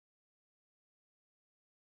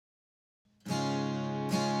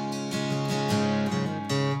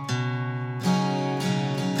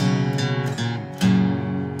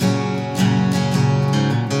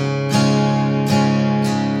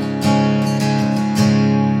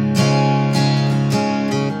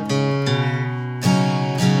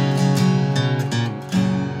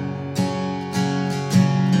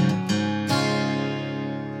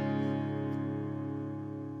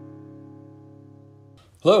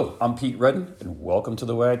Hello, I'm Pete Redden, and welcome to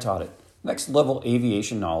The Way I Taught It, next level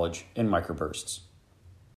aviation knowledge in microbursts.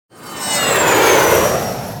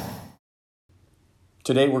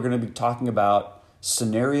 Today we're going to be talking about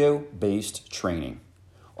scenario-based training.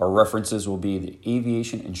 Our references will be the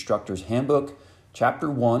Aviation Instructor's Handbook, Chapter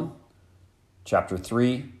 1, Chapter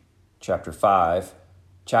 3, Chapter 5,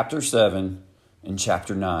 Chapter 7, and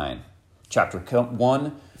Chapter 9. Chapter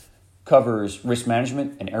 1 covers risk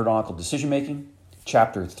management and aeronautical decision-making.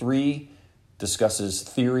 Chapter 3 discusses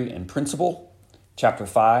theory and principle. Chapter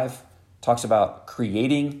 5 talks about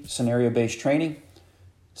creating scenario-based training.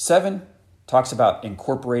 7 talks about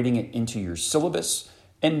incorporating it into your syllabus.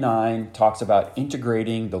 And 9 talks about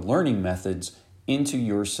integrating the learning methods into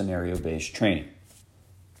your scenario-based training.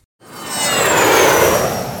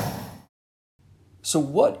 So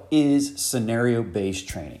what is scenario-based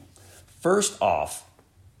training? First off,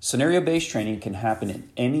 scenario-based training can happen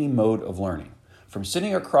in any mode of learning, from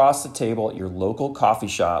sitting across the table at your local coffee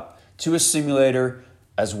shop to a simulator,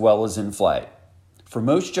 as well as in flight. For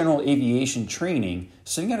most general aviation training,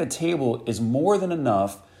 sitting at a table is more than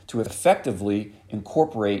enough to effectively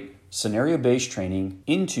incorporate scenario-based training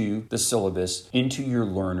into the syllabus, into your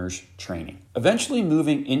learner's training. Eventually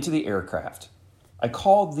moving into the aircraft, I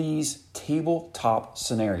call these tabletop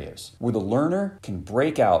scenarios, where the learner can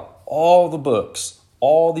break out all the books,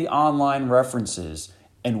 all the online references,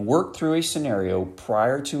 and work through a scenario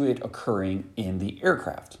prior to it occurring in the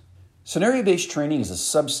aircraft. Scenario-based training is a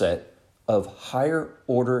subset of higher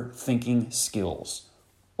order thinking skills,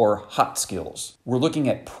 or HOT skills. We're looking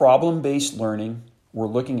at problem-based learning. We're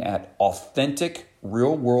looking at authentic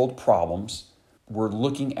real-world problems. We're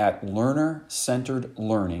looking at learner-centered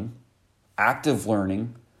learning, active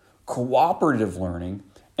learning, cooperative learning,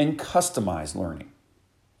 and customized learning.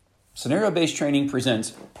 Scenario-based training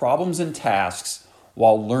presents problems and tasks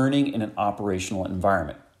while learning in an operational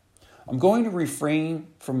environment. I'm going to refrain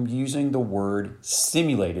from using the word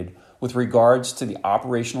simulated with regards to the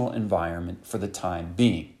operational environment for the time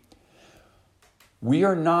being. We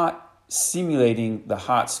are not simulating the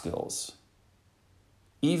hot skills.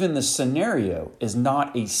 Even the scenario is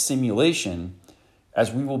not a simulation, as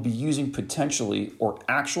we will be using potentially or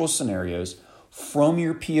actual scenarios from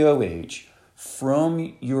your POH,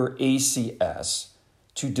 from your ACS,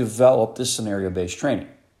 to develop this scenario-based training.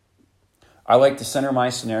 I like to center my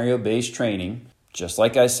scenario-based training, just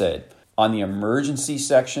like I said, on the emergency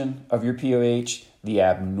section of your POH, the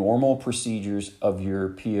abnormal procedures of your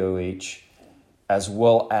POH, as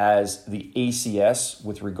well as the ACS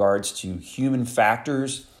with regards to human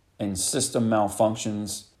factors and system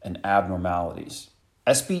malfunctions and abnormalities.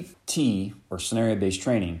 SBT, or scenario-based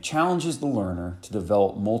training, challenges the learner to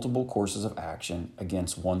develop multiple courses of action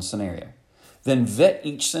against one scenario. Then vet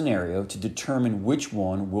each scenario to determine which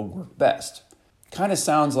one will work best. Kind of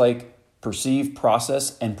sounds like perceive,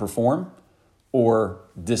 process, and perform, or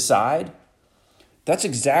decide. That's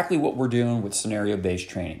exactly what we're doing with scenario-based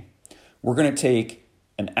training. We're going to take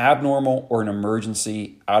an abnormal or an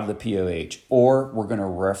emergency out of the POH, or we're going to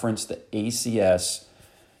reference the ACS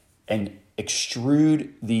and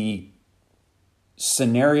extrude the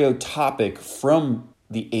scenario topic from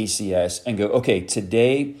the ACS and go, okay,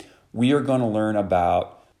 today we are going to learn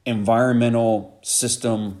about environmental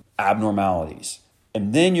system abnormalities.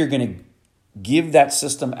 And then you're going to give that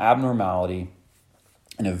system abnormality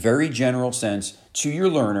in a very general sense to your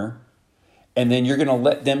learner. And then you're going to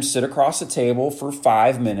let them sit across the table for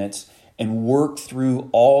 5 minutes and work through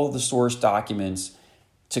all the source documents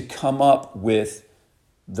to come up with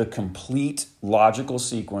the complete logical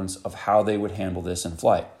sequence of how they would handle this in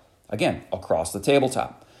flight. Again, across the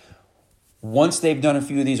tabletop. Once they've done a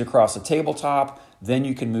few of these across the tabletop, then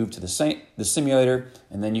you can move to the simulator,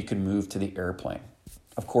 and then you can move to the airplane.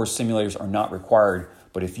 Of course, simulators are not required,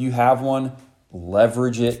 but if you have one,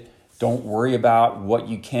 leverage it. Don't worry about what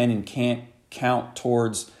you can and can't count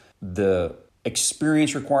towards the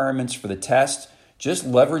experience requirements for the test. Just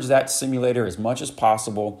leverage that simulator as much as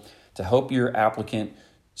possible to help your applicant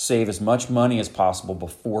save as much money as possible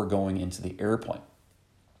before going into the airplane.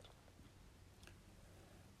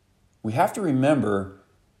 We have to remember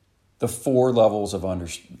the four levels of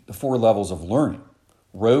learning: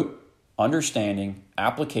 rote, understanding,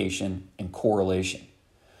 application, and correlation.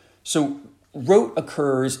 So rote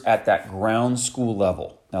occurs at that ground school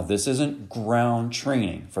level. Now, this isn't ground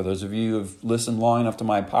training. For those of you who have listened long enough to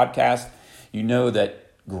my podcast, you know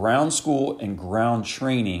that ground school and ground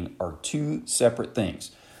training are two separate things.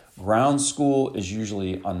 Ground school is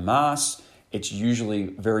usually en masse. It's usually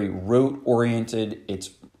very rote oriented. It's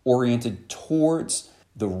oriented towards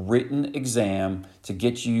the written exam to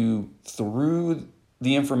get you through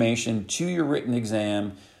the information to your written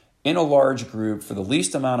exam in a large group for the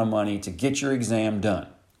least amount of money to get your exam done.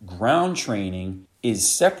 Ground training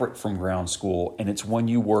is separate from ground school, and it's when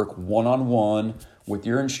you work one-on-one with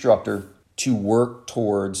your instructor to work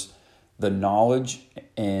towards the knowledge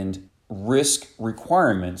and risk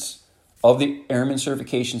requirements of the Airman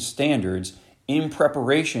Certification Standards in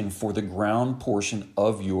preparation for the ground portion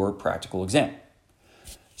of your practical exam.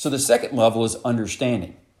 So the second level is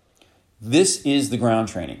understanding. This is the ground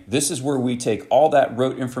training. This is where we take all that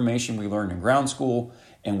rote information we learned in ground school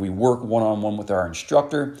and we work one-on-one with our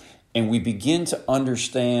instructor, and we begin to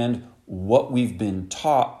understand what we've been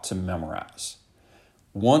taught to memorize.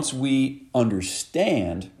 Once we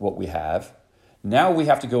understand what we have, now we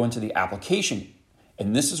have to go into the application.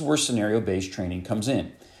 And this is where scenario-based training comes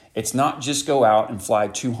in. It's not just go out and fly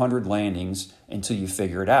 200 landings until you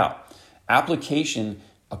figure it out. Application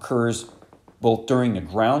occurs both during the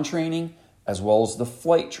ground training as well as the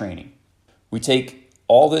flight training. We take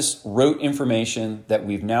all this rote information that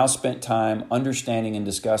we've now spent time understanding and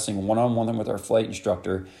discussing one-on-one with our flight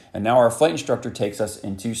instructor, and now our flight instructor takes us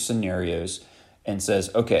into scenarios and says,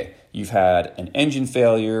 okay, you've had an engine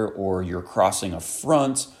failure, or you're crossing a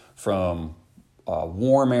front from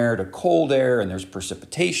warm air to cold air and there's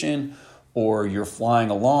precipitation, or you're flying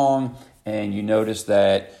along and you notice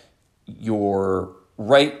that your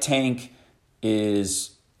right tank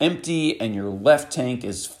is empty and your left tank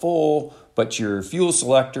is full, but your fuel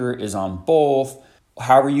selector is on both.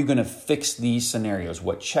 How are you going to fix these scenarios?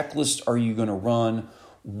 What checklists are you going to run?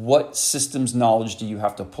 What systems knowledge do you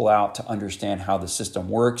have to pull out to understand how the system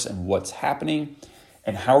works and what's happening?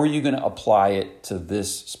 And how are you going to apply it to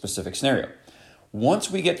this specific scenario?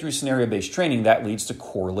 Once we get through scenario-based training, that leads to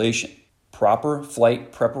correlation, proper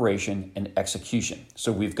flight preparation and execution.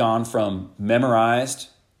 So we've gone from memorized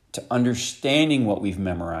to understanding what we've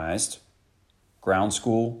memorized, ground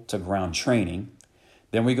school to ground training.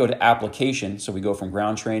 Then we go to application. So we go from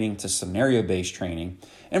ground training to scenario-based training.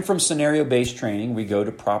 And from scenario-based training, we go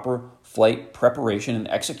to proper flight preparation and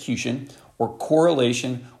execution, or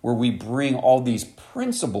correlation, where we bring all these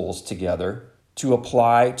principles together to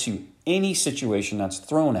apply to any situation that's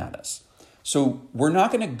thrown at us. So we're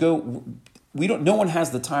not going to go, no one has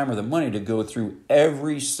the time or the money to go through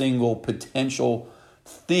every single potential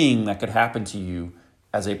thing that could happen to you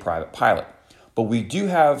as a private pilot. But we do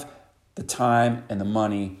have the time and the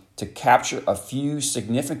money to capture a few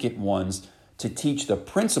significant ones to teach the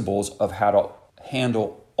principles of how to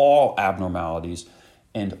handle all abnormalities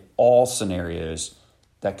and all scenarios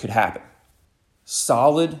that could happen.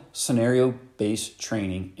 Solid scenario-based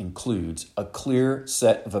training includes a clear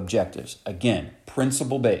set of objectives. Again,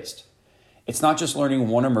 principle-based. It's not just learning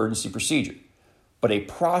one emergency procedure, but a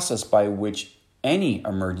process by which any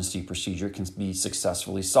emergency procedure can be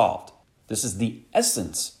successfully solved. This is the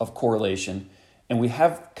essence of correlation, and we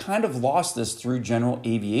have kind of lost this through general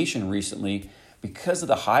aviation recently because of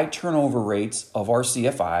the high turnover rates of our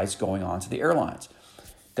CFIs going on to the airlines.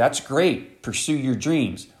 That's great, pursue your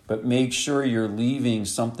dreams, but make sure you're leaving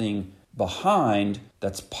something behind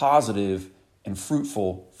that's positive and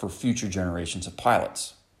fruitful for future generations of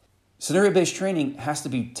pilots. Scenario-based training has to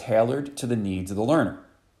be tailored to the needs of the learner.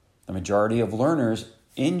 The majority of learners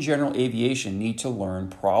in general aviation need to learn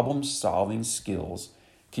problem-solving skills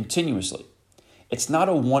continuously. It's not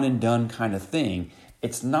a one-and-done kind of thing.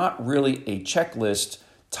 It's not really a checklist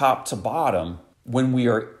top to bottom when we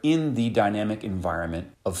are in the dynamic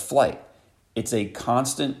environment of flight. It's a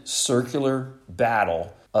constant circular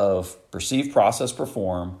battle of perceive, process,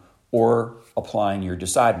 perform, or applying your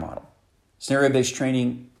decide model. Scenario-based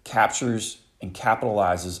training captures and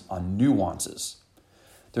capitalizes on nuances.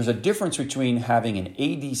 There's a difference between having an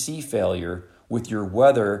ADC failure with your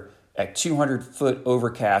weather at 200-foot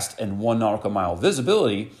overcast and 1 nautical mile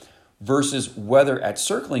visibility versus weather at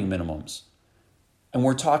circling minimums. And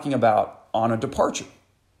we're talking about on a departure.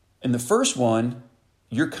 In the first one,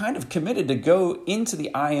 you're kind of committed to go into the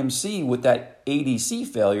IMC with that ADC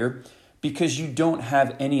failure because you don't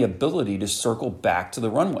have any ability to circle back to the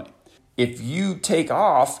runway. If you take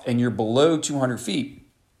off and you're below 200 feet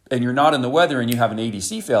and you're not in the weather and you have an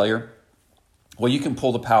ADC failure, well, you can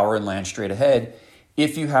pull the power and land straight ahead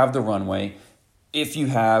if you have the runway, if you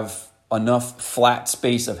have enough flat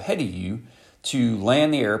space ahead of you to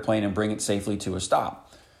land the airplane and bring it safely to a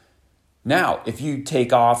stop. Now, if you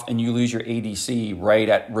take off and you lose your ADC right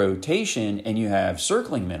at rotation and you have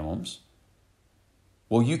circling minimums,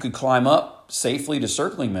 well, you could climb up safely to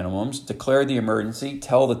circling minimums, declare the emergency,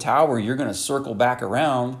 tell the tower you're going to circle back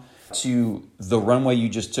around to the runway you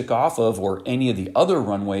just took off of or any of the other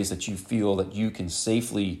runways that you feel that you can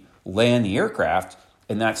safely land the aircraft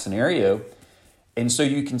in that scenario. And so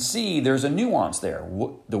you can see there's a nuance there.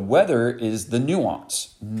 The weather is the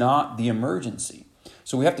nuance, not the emergency.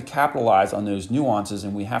 So we have to capitalize on those nuances,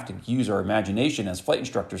 and we have to use our imagination as flight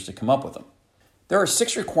instructors to come up with them. There are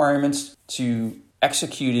 6 requirements to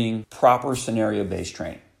executing proper scenario-based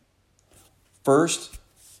training. First,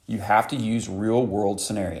 you have to use real-world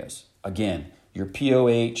scenarios. Again, your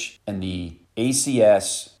POH and the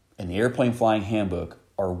ACS and the Airplane Flying Handbook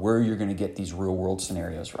are where you're going to get these real-world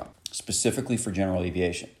scenarios from, specifically for general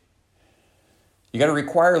aviation. You got to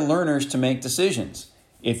require learners to make decisions.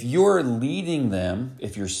 If you're leading them,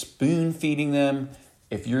 if you're spoon-feeding them,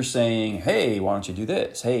 if you're saying, hey, why don't you do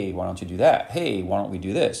this? Hey, why don't you do that? Hey, why don't we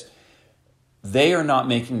do this? They are not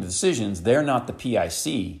making the decisions. They're not the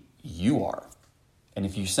PIC. You are. And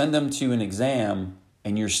if you send them to an exam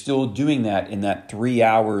and you're still doing that in that 3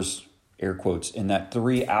 hours, air quotes, in that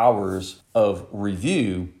 3 hours of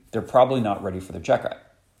review, they're probably not ready for their checkout.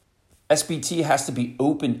 SBT has to be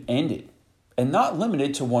open-ended and not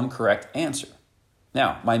limited to one correct answer.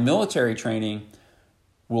 Now, my military training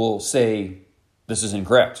will say this is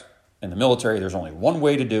incorrect. In the military, there's only one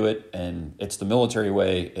way to do it, and it's the military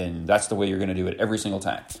way, and that's the way you're going to do it every single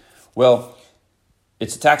time. Well,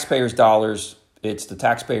 it's the taxpayers' dollars, it's the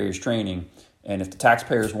taxpayers' training, and if the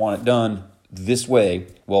taxpayers want it done this way,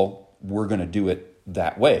 well, we're going to do it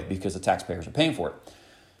that way because the taxpayers are paying for it.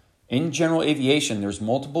 In general aviation, there's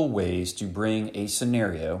multiple ways to bring a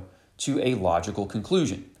scenario to a logical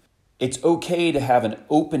conclusion. It's okay to have an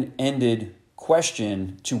open-ended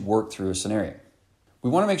question to work through a scenario. We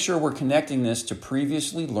want to make sure we're connecting this to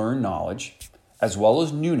previously learned knowledge as well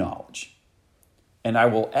as new knowledge. And I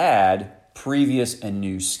will add previous and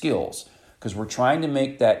new skills because we're trying to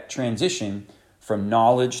make that transition from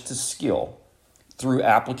knowledge to skill through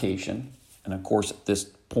application. And of course, at this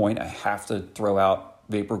point, I have to throw out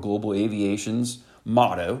Vapor Global Aviation's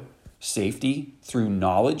motto, safety through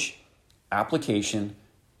knowledge, application,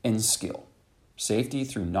 and skill. Safety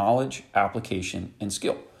through knowledge, application, and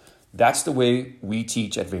skill. That's the way we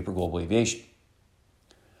teach at Vapor Global Aviation.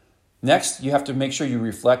 Next, you have to make sure you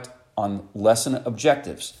reflect on lesson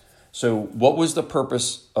objectives. So what was the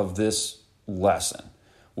purpose of this lesson?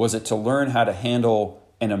 Was it to learn how to handle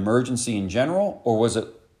an emergency in general, or was it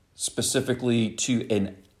specifically to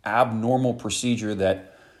an abnormal procedure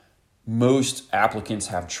that most applicants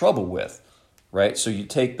have trouble with, right? So you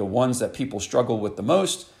take the ones that people struggle with the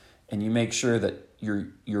most, and you make sure that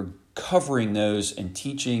you're covering those and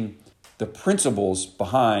teaching the principles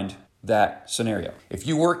behind that scenario. If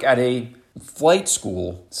you work at a flight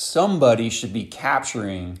school, somebody should be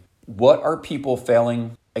capturing what are people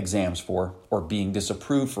failing exams for or being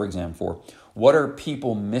disapproved for exam for. What are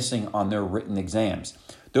people missing on their written exams?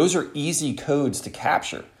 Those are easy codes to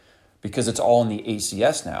capture because it's all in the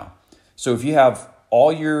ACS now. So if you have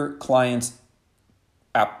all your clients'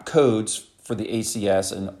 app codes for the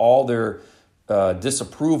ACS and all their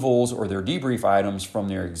disapprovals or their debrief items from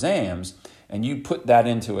their exams, and you put that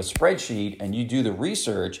into a spreadsheet and you do the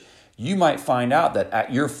research, you might find out that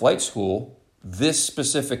at your flight school, this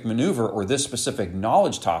specific maneuver or this specific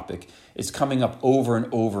knowledge topic is coming up over and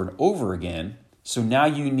over and over again. So now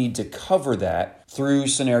you need to cover that through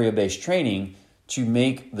scenario-based training to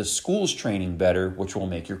make the school's training better, which will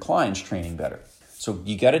make your client's training better. So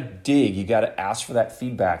you got to dig, you got to ask for that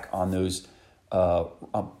feedback on those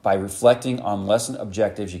by reflecting on lesson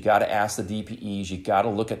objectives. You got to ask the DPEs, you got to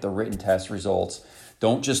look at the written test results.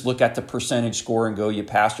 Don't just look at the percentage score and go, you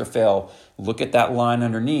passed or fail. Look at that line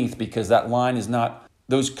underneath, because that line is not,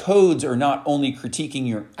 those codes are not only critiquing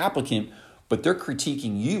your applicant, but they're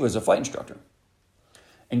critiquing you as a flight instructor.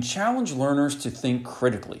 And challenge learners to think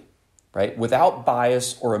critically, right? Without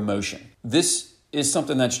bias or emotion. This is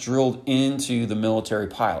something that's drilled into the military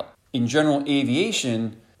pilot. In general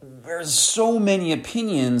aviation, there's so many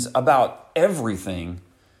opinions about everything.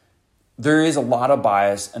 There is a lot of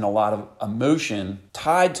bias and a lot of emotion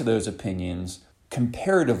tied to those opinions,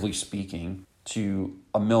 comparatively speaking, to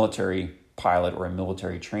a military pilot or a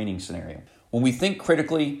military training scenario. When we think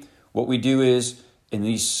critically, what we do is, in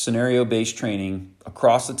these scenario-based training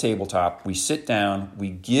across the tabletop, we sit down, we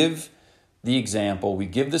give the example, we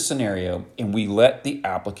give the scenario, and we let the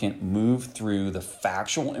applicant move through the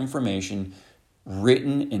factual information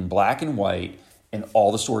written in black and white in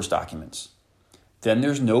all the source documents. Then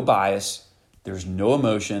there's no bias, there's no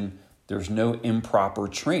emotion, there's no improper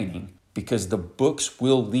training, because the books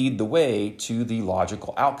will lead the way to the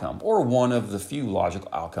logical outcome, or one of the few logical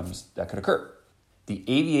outcomes that could occur. The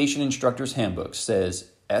Aviation Instructor's Handbook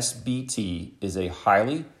says SBT is a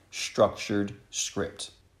highly structured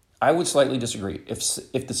script. I would slightly disagree.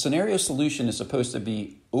 If the scenario solution is supposed to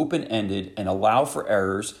be open-ended and allow for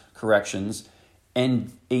errors, corrections,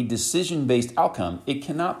 and a decision-based outcome, it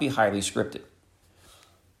cannot be highly scripted.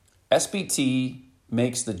 SBT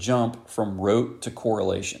makes the jump from rote to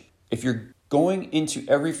correlation. If you're going into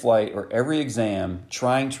every flight or every exam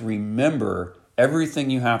trying to remember everything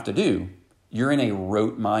you have to do, you're in a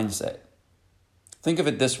rote mindset. Think of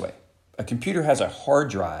it this way. A computer has a hard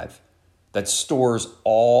drive that stores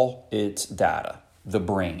all its data, the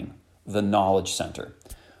brain, the knowledge center.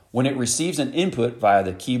 When it receives an input via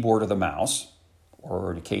the keyboard or the mouse,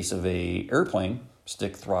 or in the case of an airplane,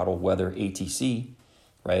 stick, throttle, weather, ATC,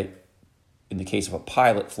 right? In the case of a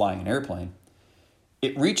pilot flying an airplane,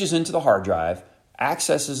 it reaches into the hard drive,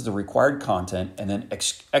 accesses the required content, and then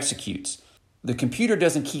executes. The computer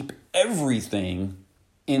doesn't keep everything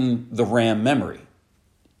in the RAM memory.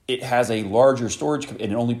 It has a larger storage and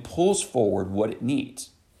it only pulls forward what it needs.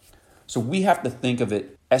 So we have to think of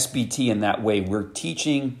it SBT in that way. We're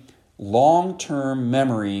teaching long-term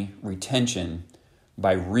memory retention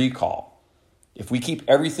by recall. If we keep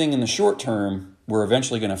everything in the short term, we're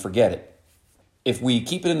eventually going to forget it. If we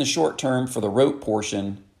keep it in the short term for the rote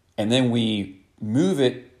portion, and then we move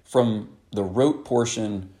it from the rote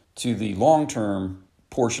portion to the long-term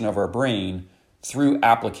portion of our brain through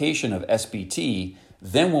application of SBT,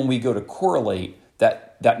 then when we go to correlate,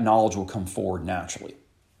 that knowledge will come forward naturally.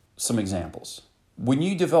 Some examples. When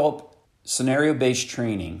you develop scenario-based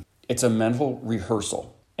training, it's a mental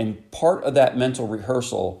rehearsal. And part of that mental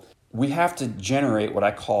rehearsal, we have to generate what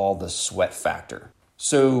I call the sweat factor.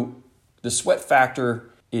 So the sweat factor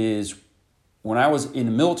is when I was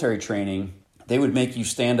in military training, they would make you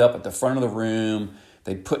stand up at the front of the room.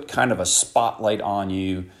 They'd put kind of a spotlight on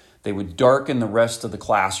you. They would darken the rest of the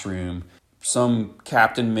classroom. Some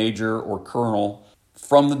captain, major, or colonel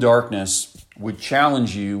from the darkness would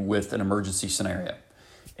challenge you with an emergency scenario.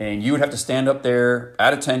 And you would have to stand up there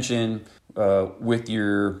at attention with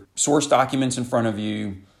your source documents in front of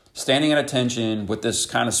you, standing at attention with this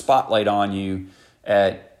kind of spotlight on you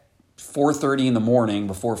at 4:30 in the morning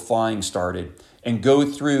before flying started, and go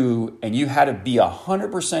through, and you had to be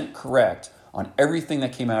 100% correct on everything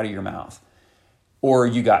that came out of your mouth, or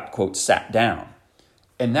you got, quote, sat down.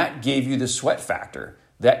 And that gave you the sweat factor.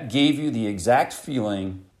 That gave you the exact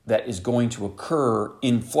feeling that is going to occur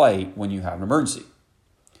in flight when you have an emergency.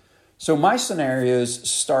 So my scenarios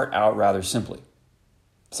start out rather simply.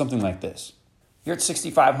 Something like this. You're at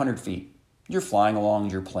 6,500 feet. You're flying along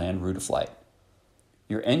your planned route of flight.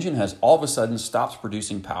 Your engine has all of a sudden stopped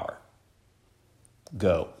producing power.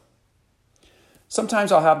 Go.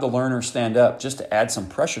 Sometimes I'll have the learner stand up just to add some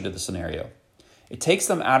pressure to the scenario. It takes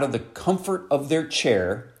them out of the comfort of their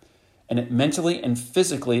chair, and it mentally and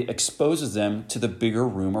physically exposes them to the bigger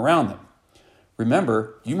room around them.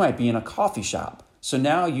 Remember, you might be in a coffee shop. So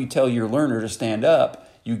now you tell your learner to stand up,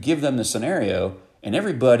 you give them the scenario, and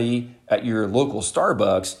everybody at your local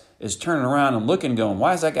Starbucks is turning around and looking, going,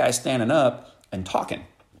 why is that guy standing up and talking?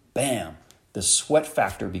 Bam, the sweat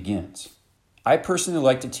factor begins. I personally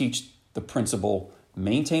like to teach the principle,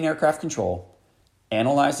 maintain aircraft control,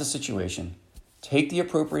 analyze the situation, take the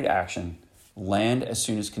appropriate action, land as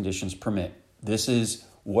soon as conditions permit. This is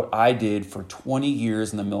what I did for 20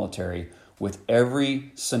 years in the military with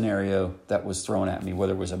every scenario that was thrown at me,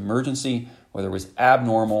 whether it was emergency, whether it was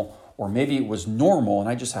abnormal, or maybe it was normal and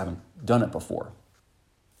I just haven't done it before.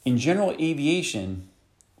 In general aviation,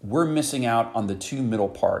 we're missing out on the two middle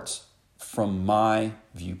parts from my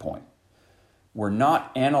viewpoint. We're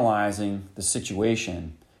not analyzing the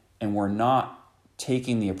situation, and we're not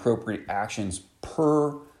taking the appropriate actions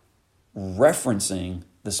per referencing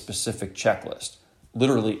the specific checklist.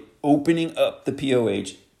 Literally opening up the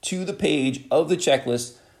POH to the page of the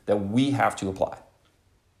checklist that we have to apply.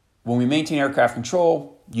 When we maintain aircraft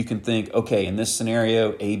control, you can think, okay, in this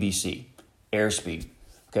scenario, ABC, airspeed.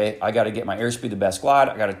 Okay, I got to get my airspeed the best glide.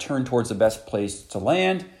 I got to turn towards the best place to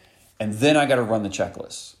land. And then I got to run the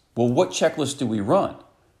checklist. Well, what checklist do we run?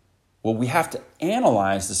 Well, we have to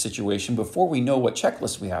analyze the situation before we know what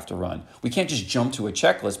checklist we have to run. We can't just jump to a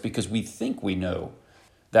checklist because we think we know.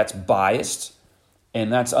 That's biased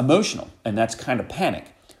and that's emotional and that's kind of panic.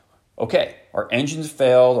 Okay, our engines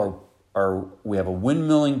failed or we have a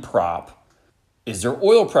windmilling prop. Is there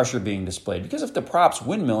oil pressure being displayed? Because if the prop's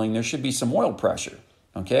windmilling, there should be some oil pressure.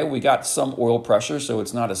 Okay, we got some oil pressure, so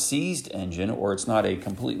it's not a seized engine or it's not a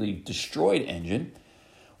completely destroyed engine.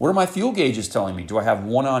 What are my fuel gauges telling me? Do I have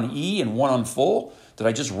one on E and one on full? Did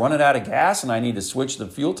I just run it out of gas and I need to switch the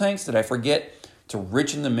fuel tanks? Did I forget to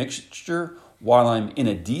richen the mixture while I'm in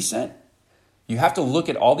a descent? You have to look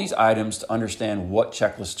at all these items to understand what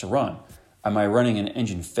checklist to run. Am I running an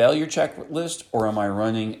engine failure checklist or am I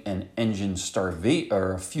running an engine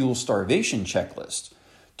or a fuel starvation checklist?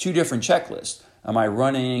 Two different checklists. Am I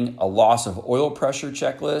running a loss of oil pressure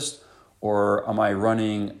checklist, or am I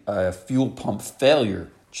running a fuel pump failure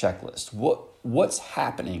checklist? What's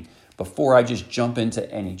happening before I just jump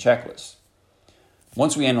into any checklist?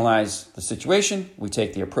 Once we analyze the situation, we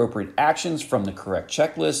take the appropriate actions from the correct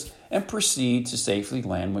checklist and proceed to safely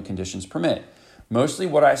land when conditions permit. Mostly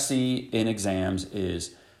what I see in exams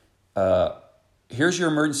is, here's your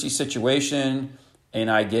emergency situation, and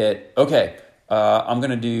I get, I'm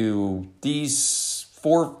going to do these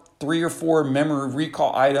 3 or 4 memory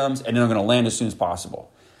recall items, and then I'm going to land as soon as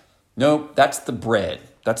possible. Nope, that's the bread.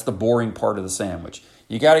 That's the boring part of the sandwich.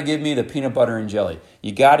 You got to give me the peanut butter and jelly.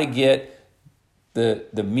 You got to get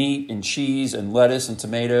the meat and cheese and lettuce and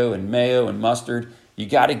tomato and mayo and mustard. You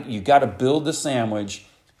got to build the sandwich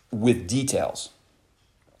with details.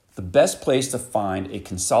 The best place to find a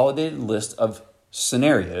consolidated list of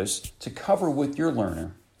scenarios to cover with your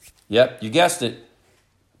learner. Yep, you guessed it.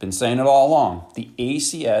 Been saying it all along. The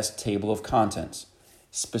ACS table of contents,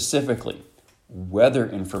 specifically weather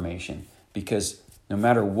information, because no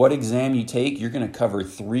matter what exam you take, you're going to cover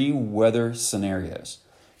 3 weather scenarios.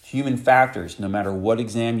 Human factors, no matter what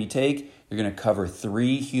exam you take, you're going to cover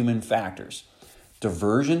 3 human factors.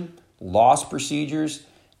 Diversion, loss procedures,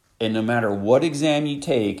 and no matter what exam you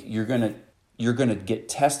take, you're going to get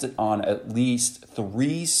tested on at least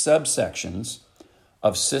 3 subsections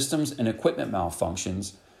of systems and equipment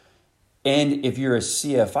malfunctions. And if you're a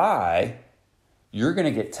CFI, you're going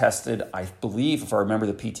to get tested, I believe, if I remember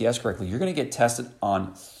the PTS correctly, you're going to get tested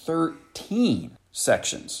on 13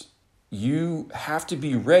 sections. You have to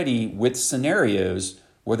be ready with scenarios,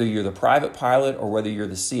 whether you're the private pilot or whether you're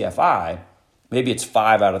the CFI. Maybe it's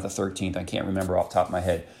 5 out of the 13th. I can't remember off the top of my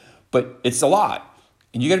head. But it's a lot.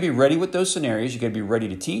 And you got to be ready with those scenarios. You got to be ready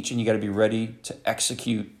to teach, and you got to be ready to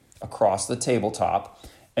execute across the tabletop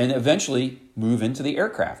and eventually move into the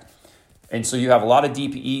aircraft. And so you have a lot of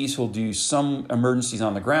DPEs who'll do some emergencies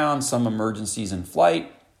on the ground, some emergencies in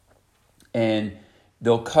flight, and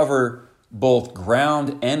they'll cover both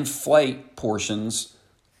ground and flight portions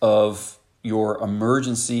of your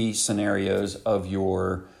emergency scenarios, of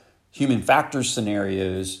your human factors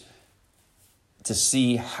scenarios, to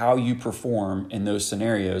see how you perform in those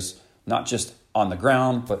scenarios, not just on the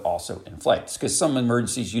ground, but also in flights. Because some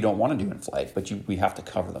emergencies you don't want to do in flight, but we have to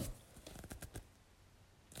cover them.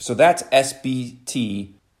 So that's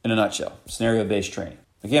SBT in a nutshell, scenario-based training.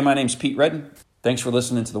 Again, my name's Pete Redden. Thanks for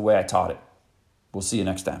listening to The Way I Taught It. We'll see you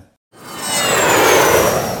next time.